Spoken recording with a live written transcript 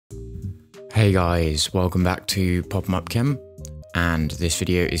Hey guys, welcome back to Pop 'em Up Chem, and this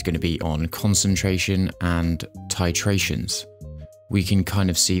video is going to be on concentration and titrations. We can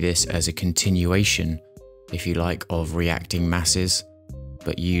kind of see this as a continuation, if you like, of reacting masses,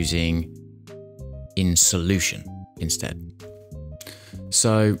 but using in solution instead.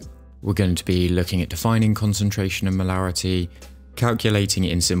 So we're going to be looking at defining concentration and molarity, calculating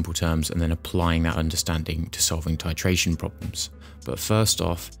it in simple terms, and then applying that understanding to solving titration problems. But first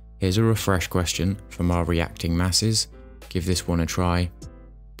off, here's a refresh question from our reacting masses. Give this one a try.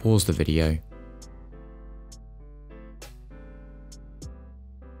 Pause the video.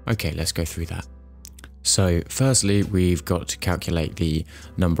 Okay, let's go through that. So firstly, we've got to calculate the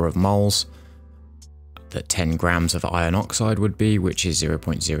number of moles that 10 grams of iron oxide would be, which is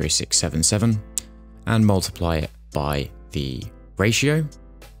 0.0677, and multiply it by the ratio,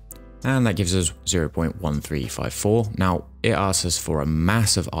 and that gives us 0.1354. Now, it asks us for a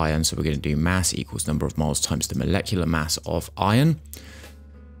mass of iron, so we're going to do mass equals number of moles times the molecular mass of iron,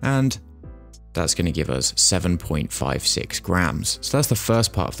 and that's going to give us 7.56 grams. So that's the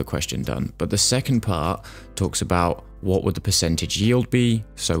first part of the question done, but the second part talks about what would the percentage yield be.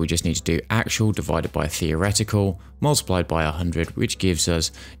 So we just need to do actual divided by theoretical multiplied by 100, which gives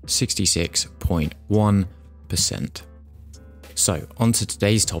us 66.1%. So on to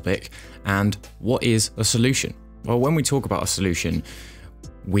today's topic, and what is a solution? Well, when we talk about a solution,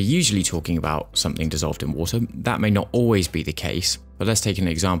 we're usually talking about something dissolved in water. That may not always be the case, but let's take an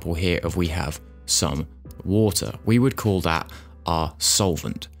example here of we have some water. We would call that our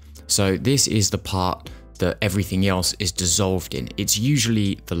solvent. So this is the part that everything else is dissolved in. It's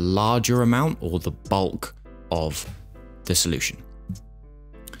usually the larger amount or the bulk of the solution.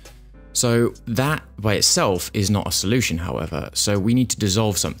 So that by itself is not a solution, however, so we need to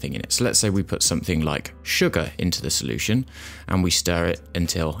dissolve something in it. So let's say we put something like sugar into the solution and we stir it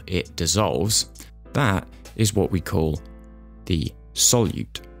until it dissolves. That is what we call the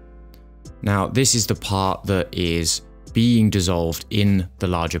solute. Now, this is the part that is being dissolved in the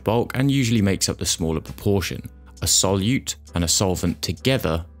larger bulk and usually makes up the smaller proportion. A solute and a solvent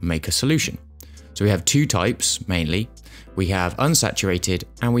together make a solution. So we have two types mainly. We have unsaturated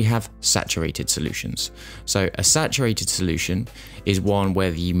and we have saturated solutions. So a saturated solution is one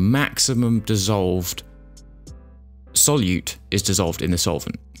where the maximum dissolved solute is dissolved in the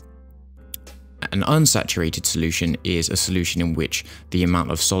solvent. An unsaturated solution is a solution in which the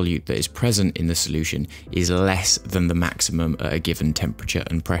amount of solute that is present in the solution is less than the maximum at a given temperature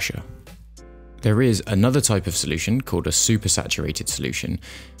and pressure. There is another type of solution called a supersaturated solution,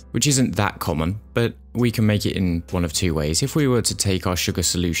 which isn't that common, but we can make it in one of two ways. If we were to take our sugar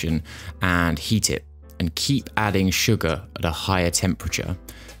solution and heat it and keep adding sugar at a higher temperature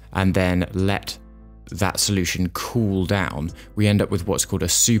and then let that solution cool down, we end up with what's called a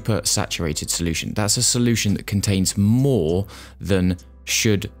supersaturated solution. That's a solution that contains more than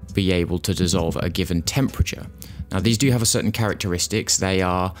should be able to dissolve at a given temperature. Now, these do have a certain characteristics. They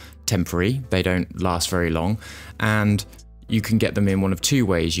are temporary, they don't last very long, and you can get them in one of two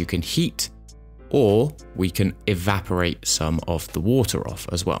ways. You can heat, or we can evaporate some of the water off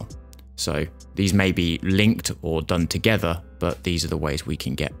as well. So these may be linked or done together, but these are the ways we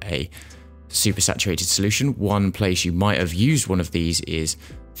can get a supersaturated solution. One place you might have used one of these is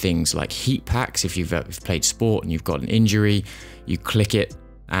things like heat packs. If you've played sport and you've got an injury, you click it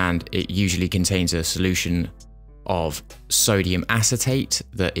and it usually contains a solution of sodium acetate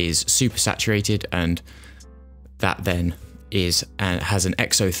that is supersaturated, and that then has an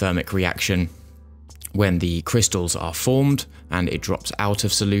exothermic reaction when the crystals are formed and it drops out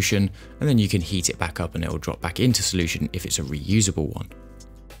of solution, and then you can heat it back up and it will drop back into solution if it's a reusable one.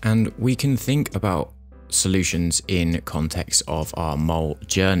 And we can think about solutions in context of our mole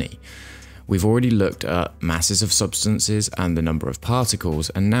journey. We've already looked at masses of substances and the number of particles,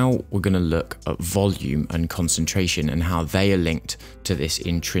 and now we're going to look at volume and concentration and how they are linked to this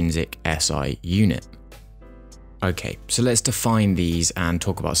intrinsic SI unit. Okay, so let's define these and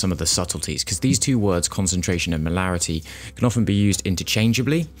talk about some of the subtleties, because these two words, concentration and molarity, can often be used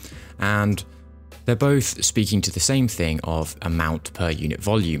interchangeably, and they're both speaking to the same thing of amount per unit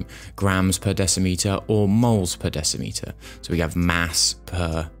volume, grams per decimeter or moles per decimeter. So we have mass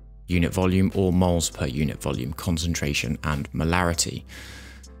per unit volume or moles per unit volume, concentration and molarity.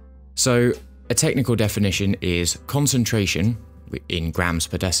 So a technical definition is concentration in grams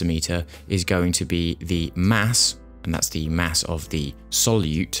per decimeter is going to be the mass, and that's the mass of the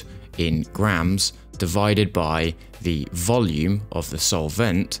solute in grams, divided by the volume of the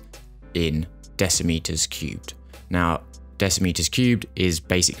solvent in decimeters cubed. Now, decimeters cubed is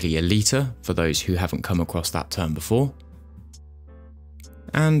basically a litre for those who haven't come across that term before.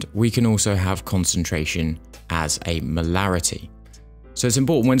 And we can also have concentration as a molarity. So it's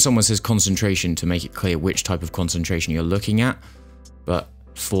important when someone says concentration to make it clear which type of concentration you're looking at. But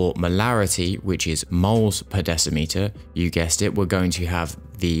for molarity, which is moles per decimeter, you guessed it, we're going to have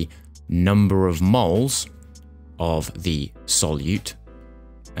the number of moles of the solute,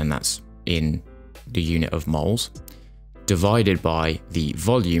 and that's in the unit of moles, divided by the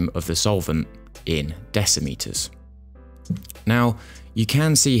volume of the solvent in decimeters. Now, you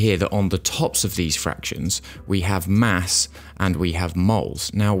can see here that on the tops of these fractions, we have mass and we have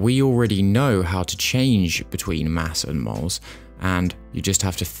moles. Now, we already know how to change between mass and moles, and you just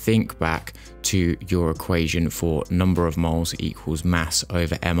have to think back to your equation for number of moles equals mass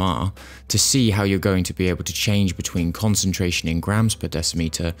over mR to see how you're going to be able to change between concentration in grams per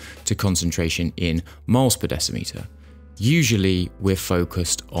decimeter to concentration in moles per decimeter. Usually, we're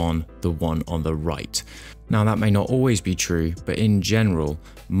focused on the one on the right. Now, that may not always be true, but in general,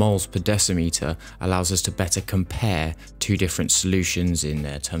 moles per decimeter allows us to better compare two different solutions in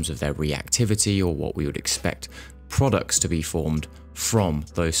terms of their reactivity or what we would expect products to be formed from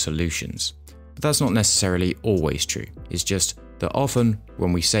those solutions. But that's not necessarily always true. It's just that often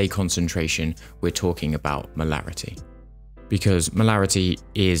when we say concentration, we're talking about molarity, because molarity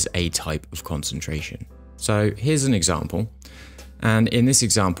is a type of concentration. So here's an example, and in this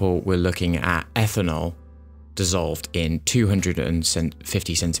example, we're looking at ethanol dissolved in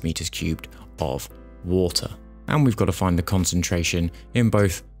 250 centimeters cubed of water. And we've got to find the concentration in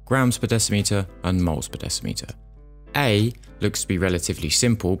both grams per decimeter and moles per decimeter. A looks to be relatively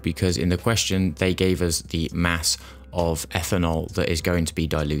simple because in the question, they gave us the mass of ethanol that is going to be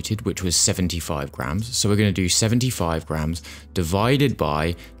diluted, which was 75 grams. So we're going to do 75 grams divided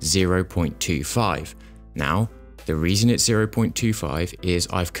by 0.25. Now, the reason it's 0.25 is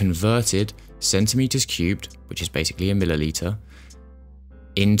I've converted centimeters cubed, which is basically a milliliter,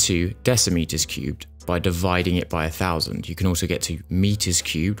 into decimeters cubed by dividing it by 1,000. You can also get to meters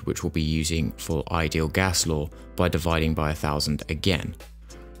cubed, which we'll be using for ideal gas law, by dividing by 1,000 again.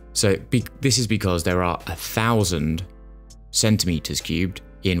 So this is because there are 1,000 centimeters cubed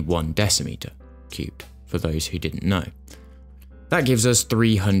in 1 decimeter cubed, for those who didn't know. That gives us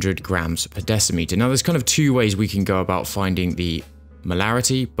 300 grams per decimeter. Now, there's kind of two ways we can go about finding the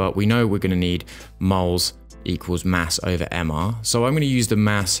molarity, but we know we're going to need moles equals mass over mR. So I'm going to use the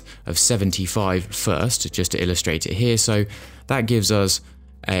mass of 75 first, just to illustrate it here. So that gives us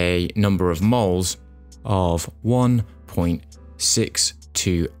a number of moles of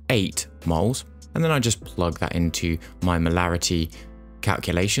 1.628 moles. And then I just plug that into my molarity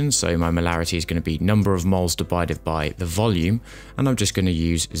calculation. So my molarity is going to be number of moles divided by the volume, and I'm just going to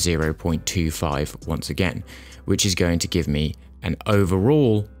use 0.25 once again, which is going to give me an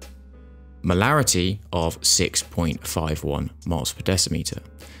overall molarity of 6.51 moles per decimeter.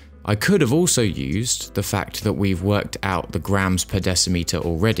 I could have also used the fact that we've worked out the grams per decimeter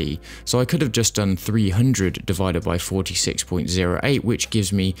already, so I could have just done 300 divided by 46.08, which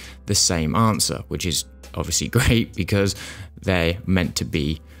gives me the same answer, which is obviously great because they're meant to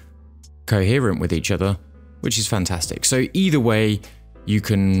be coherent with each other, which is fantastic. So either way, you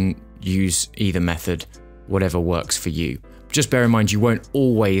can use either method, whatever works for you. Just bear in mind, you won't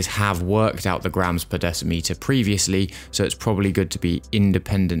always have worked out the grams per decimeter previously, so it's probably good to be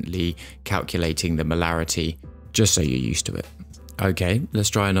independently calculating the molarity, just so you're used to it. Okay, let's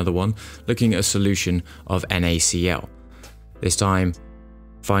try another one, looking at a solution of NaCl. This time,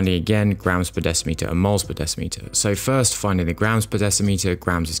 finding again grams per decimeter and moles per decimeter. So first, finding the grams per decimeter,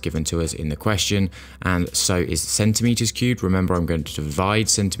 grams is given to us in the question, and so is centimeters cubed. Remember, I'm going to divide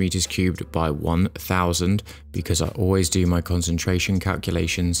centimeters cubed by 1,000 because I always do my concentration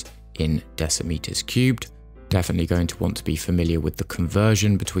calculations in decimeters cubed. Definitely going to want to be familiar with the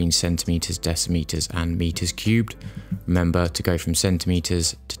conversion between centimeters, decimeters, and meters cubed. Remember to go from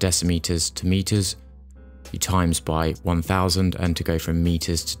centimeters to decimeters to meters, you times by 1,000, and to go from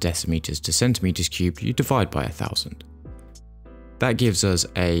meters to decimeters to centimeters cubed, you divide by 1,000. That gives us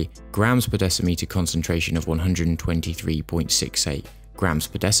a grams per decimeter concentration of 123.68 grams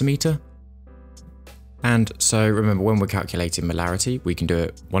per decimeter. And so remember, when we're calculating molarity, we can do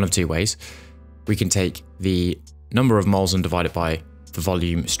it one of two ways. We can take the number of moles and divide it by the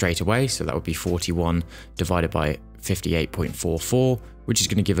volume straight away. So that would be 41 divided by 58.44, which is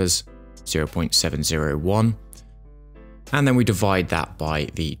going to give us 0.701, and then we divide that by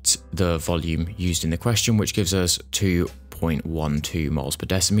the volume used in the question, which gives us 2.12 moles per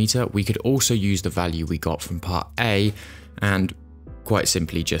decimeter. We could also use the value we got from part A and quite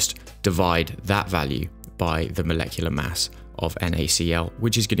simply just divide that value by the molecular mass of NaCl,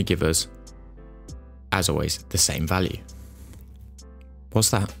 which is going to give us, as always, the same value. What's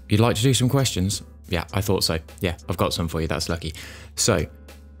that? You'd like to do some questions? Yeah, I thought so. Yeah, I've got some for you, that's lucky. So,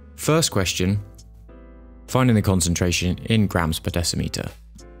 first question, finding the concentration in grams per decimeter.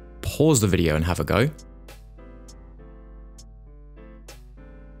 Pause the video and have a go.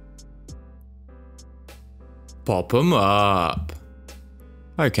 Pop them up.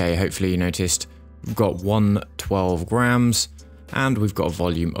 Okay, hopefully you noticed we've got 112 grams and we've got a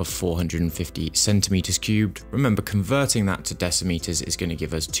volume of 450 centimeters cubed. Remember, converting that to decimeters is going to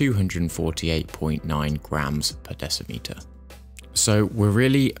give us 248.9 grams per decimeter. So we're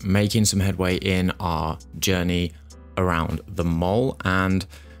really making some headway in our journey around the mole, and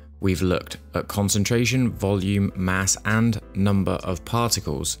we've looked at concentration, volume, mass, and number of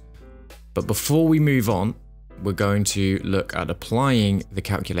particles. But before we move on, we're going to look at applying the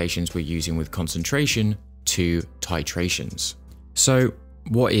calculations we're using with concentration to titrations. So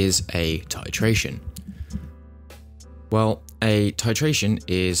what is a titration? Well, a titration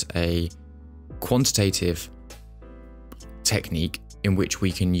is a quantitative technique in which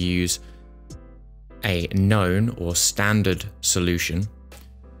we can use a known or standard solution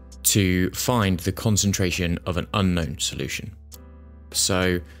to find the concentration of an unknown solution.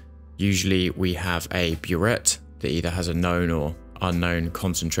 So usually we have a burette that either has a known or unknown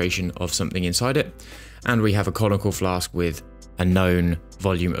concentration of something inside it, and we have a conical flask with a known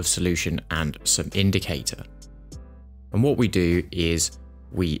volume of solution and some indicator. And what we do is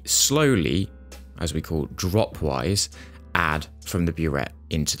we slowly, as we call dropwise, add from the burette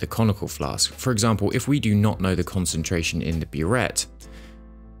into the conical flask. For example, if we do not know the concentration in the burette,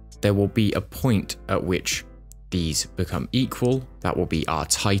 there will be a point at which these become equal. That will be our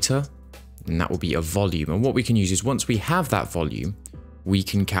titer, and that will be a volume. And what we can use is, once we have that volume, we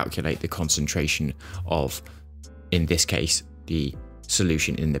can calculate the concentration of, in this case, the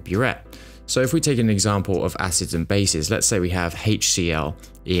solution in the burette. So if we take an example of acids and bases, let's say we have HCl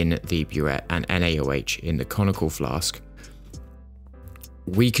in the burette and NaOH in the conical flask.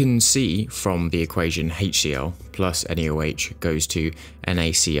 We can see from the equation HCl plus NaOH goes to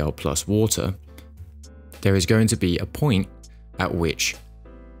NaCl plus water, there is going to be a point at which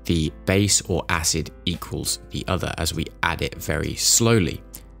the base or acid equals the other as we add it very slowly.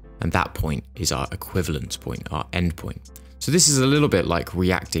 And that point is our equivalence point, our end point. So this is a little bit like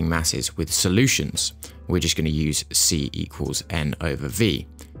reacting masses with solutions. We're just going to use C equals N over V.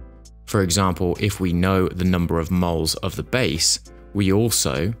 For example, if we know the number of moles of the base, we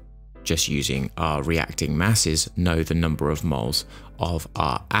also, just using our reacting masses, know the number of moles of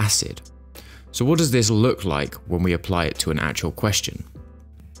our acid. So what does this look like when we apply it to an actual question?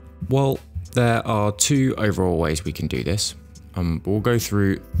 Well, there are two overall ways we can do this. We'll go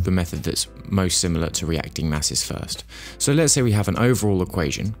through the method that's most similar to reacting masses first. So let's say we have an overall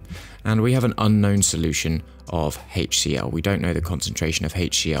equation and we have an unknown solution of HCl. We don't know the concentration of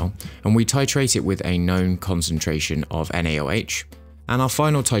HCl, and we titrate it with a known concentration of NaOH, and our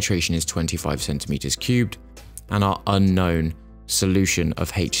final titration is 25 centimeters cubed, and our unknown solution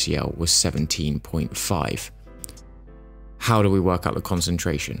of HCl was 17.5. How do we work out the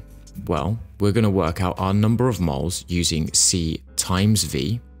concentration? Well, we're going to work out our number of moles using C times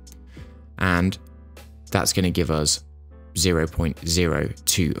V, and that's going to give us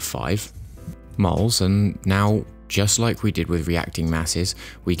 0.025 moles. And now, just like we did with reacting masses,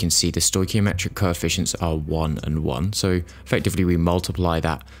 we can see the stoichiometric coefficients are 1 and 1. So effectively we multiply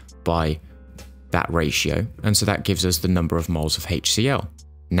that by that ratio, and so that gives us the number of moles of HCl.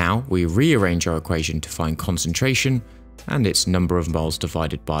 Now we rearrange our equation to find concentration, and it's number of moles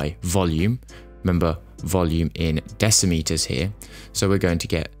divided by volume. Remember, volume in decimeters here. So we're going to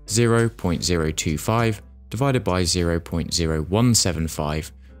get 0.025 divided by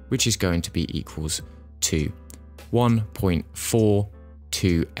 0.0175, which is going to be equals to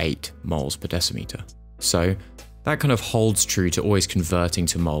 1.428 moles per decimeter. So that kind of holds true to always converting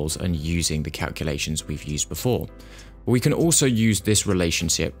to moles and using the calculations we've used before. We can also use this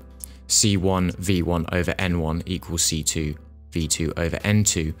relationship, C1 V1 over N1 equals C2 V2 over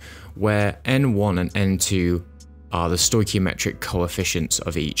N2, where N1 and N2 are the stoichiometric coefficients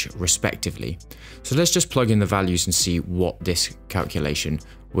of each respectively. So let's just plug in the values and see what this calculation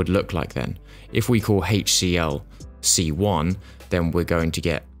would look like then. If we call HCl C1, then we're going to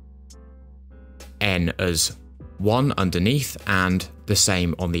get N as 1 underneath and the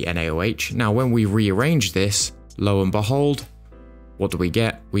same on the NaOH. Now when we rearrange this, lo and behold, what do we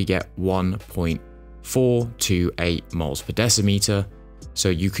get? We get 1.428 moles per decimeter. So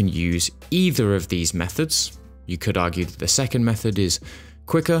you can use either of these methods. You could argue that the second method is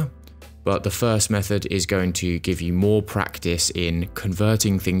quicker, but the first method is going to give you more practice in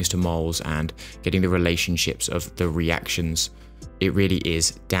converting things to moles and getting the relationships of the reactions It really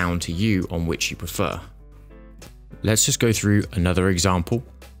is down to you on which you prefer. Let's just go through another example.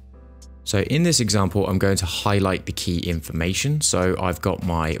 So in this example, I'm going to highlight the key information. So I've got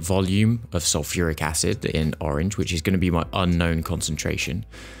my volume of sulfuric acid in orange, which is going to be my unknown concentration.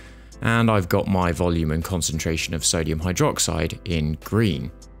 And I've got my volume and concentration of sodium hydroxide in green.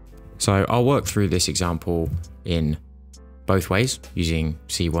 So I'll work through this example in both ways, using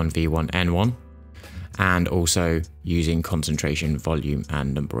C1V1N1, and also using concentration, volume,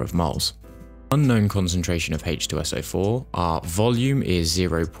 and number of moles. Unknown concentration of H2SO4, our volume is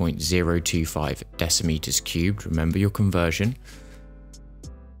 0.025 decimeters cubed, remember your conversion.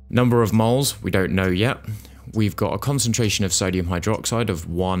 Number of moles, we don't know yet. We've got a concentration of sodium hydroxide of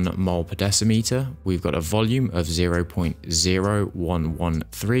 1 mole per decimeter. We've got a volume of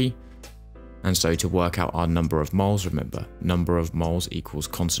 0.0113. And so to work out our number of moles, remember, number of moles equals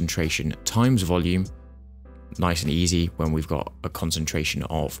concentration times volume. Nice and easy when we've got a concentration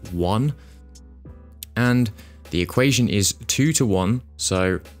of 1. And the equation is 2 to 1,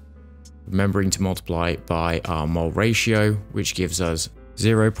 so remembering to multiply by our mole ratio, which gives us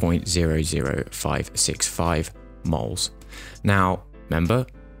 0.00565 moles. Now, remember,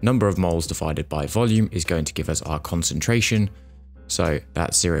 number of moles divided by volume is going to give us our concentration, so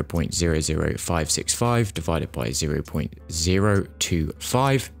that's 0.00565 divided by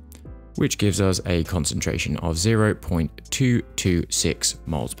 0.025, which gives us a concentration of 0.226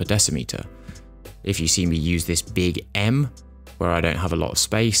 moles per decimeter. If you see me use this big M, where I don't have a lot of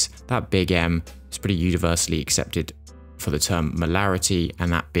space, that big M is pretty universally accepted for the term molarity,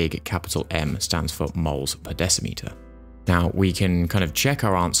 and that big capital M stands for moles per decimeter. Now we can kind of check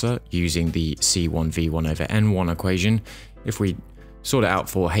our answer using the C1V1/N1 equation. If we sort it out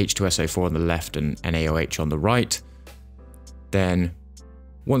for H2SO4 on the left and NaOH on the right, then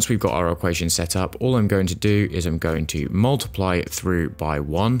once we've got our equation set up, all I'm going to do is I'm going to multiply it through by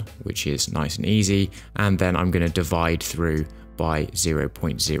 1, which is nice and easy, and then I'm going to divide through by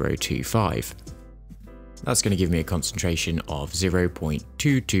 0.025. That's going to give me a concentration of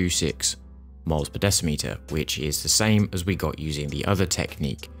 0.226 moles per decimeter, which is the same as we got using the other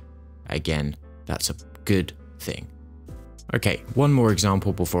technique. Again, that's a good thing. Okay, one more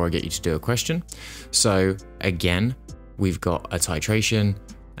example before I get you to do a question. So again, we've got a titration,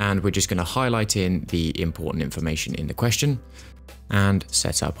 and we're just going to highlight in the important information in the question and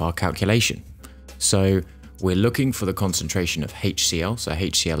set up our calculation. So we're looking for the concentration of HCl, so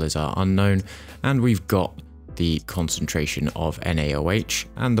HCl is our unknown, and we've got the concentration of NaOH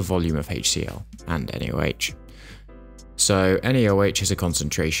and the volume of HCl and NaOH. So NaOH has a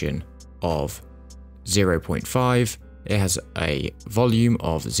concentration of 0.5, it has a volume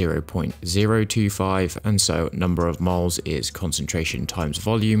of 0.025, and so number of moles is concentration times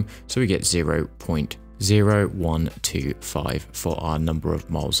volume, so we get 0.0125 for our number of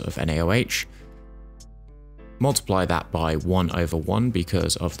moles of NaOH. Multiply that by 1/1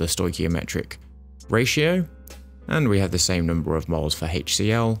 because of the stoichiometric ratio, and we have the same number of moles for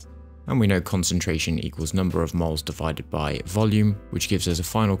HCl, and we know concentration equals number of moles divided by volume, which gives us a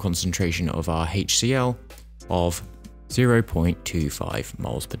final concentration of our HCl of 0.25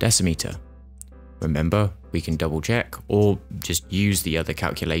 moles per decimeter. Remember, we can double check or just use the other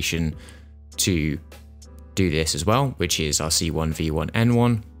calculation to do this as well, which is our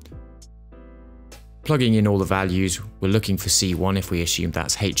C1V1N1. Plugging in all the values, we're looking for C1 if we assume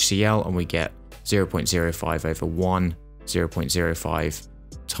that's HCl, and we get 0.05 over 1, 0.05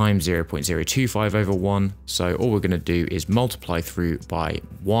 times 0.025 over 1. So all we're going to do is multiply through by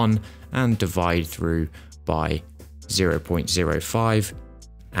 1 and divide through by 0.05,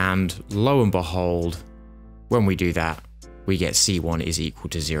 and lo and behold, when we do that, we get C1 is equal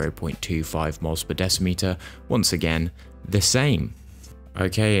to 0.25 moles per decimeter. Once again, the same.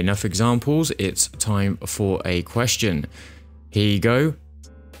 Okay, enough examples, it's time for a question. Here you go.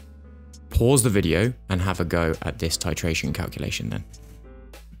 Pause the video and have a go at this titration calculation then.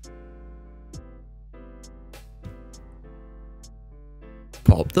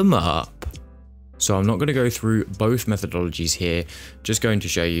 Pop them up. So I'm not going to go through both methodologies here, just going to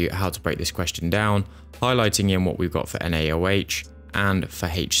show you how to break this question down, highlighting in what we've got for NaOH and for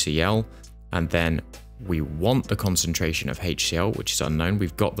HCl, and then we want the concentration of HCl, which is unknown.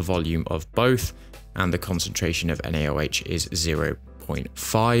 We've got the volume of both, and the concentration of NaOH is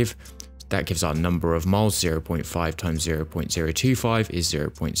 0.5. That gives our number of moles. 0.5 times 0.025 is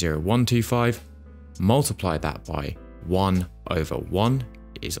 0.0125. Multiply that by 1/1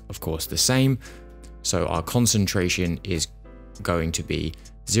 is of course the same. So our concentration is going to be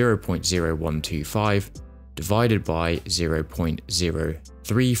 0.0125 divided by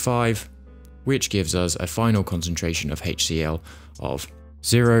 0.035, which gives us a final concentration of HCl of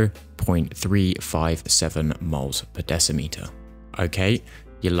 0.357 moles per decimeter. Okay,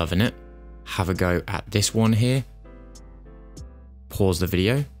 you're loving it. Have a go at this one here. Pause the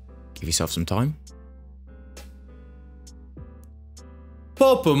video, give yourself some time.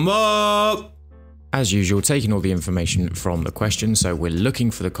 Pop 'em up! As usual, taking all the information from the question, so we're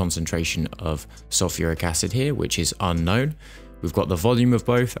looking for the concentration of sulfuric acid here, which is unknown. We've got the volume of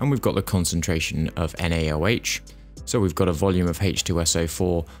both, and we've got the concentration of NaOH. So we've got a volume of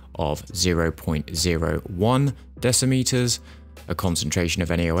H2SO4 of 0.01 decimeters, a concentration of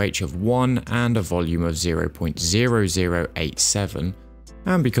NaOH of 1, and a volume of 0.0087.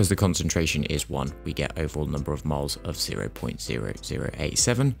 And because the concentration is 1, we get overall number of moles of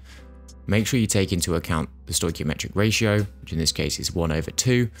 0.0087. Make sure you take into account the stoichiometric ratio, which in this case is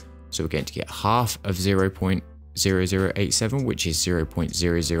 1/2. So we're going to get half of 0.0087, which is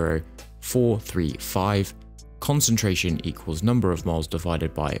 0.00435. Concentration equals number of moles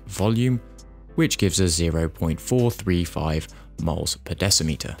divided by volume, which gives us 0.435 moles per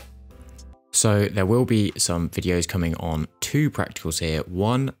decimeter. So there will be some videos coming on 2 practicals here,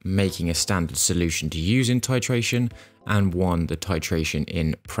 one making a standard solution to use in titration, and one the titration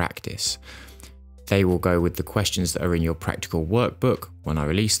in practice. They will go with the questions that are in your practical workbook when I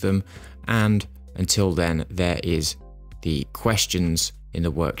release them, and until then there is the questions in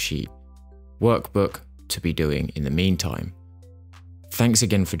the worksheet workbook to be doing in the meantime. Thanks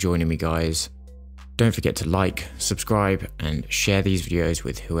again for joining me, guys. Don't forget to like, subscribe, and share these videos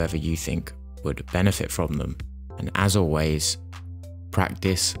with whoever you think would benefit from them. And as always,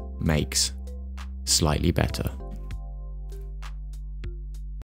 practice makes slightly better.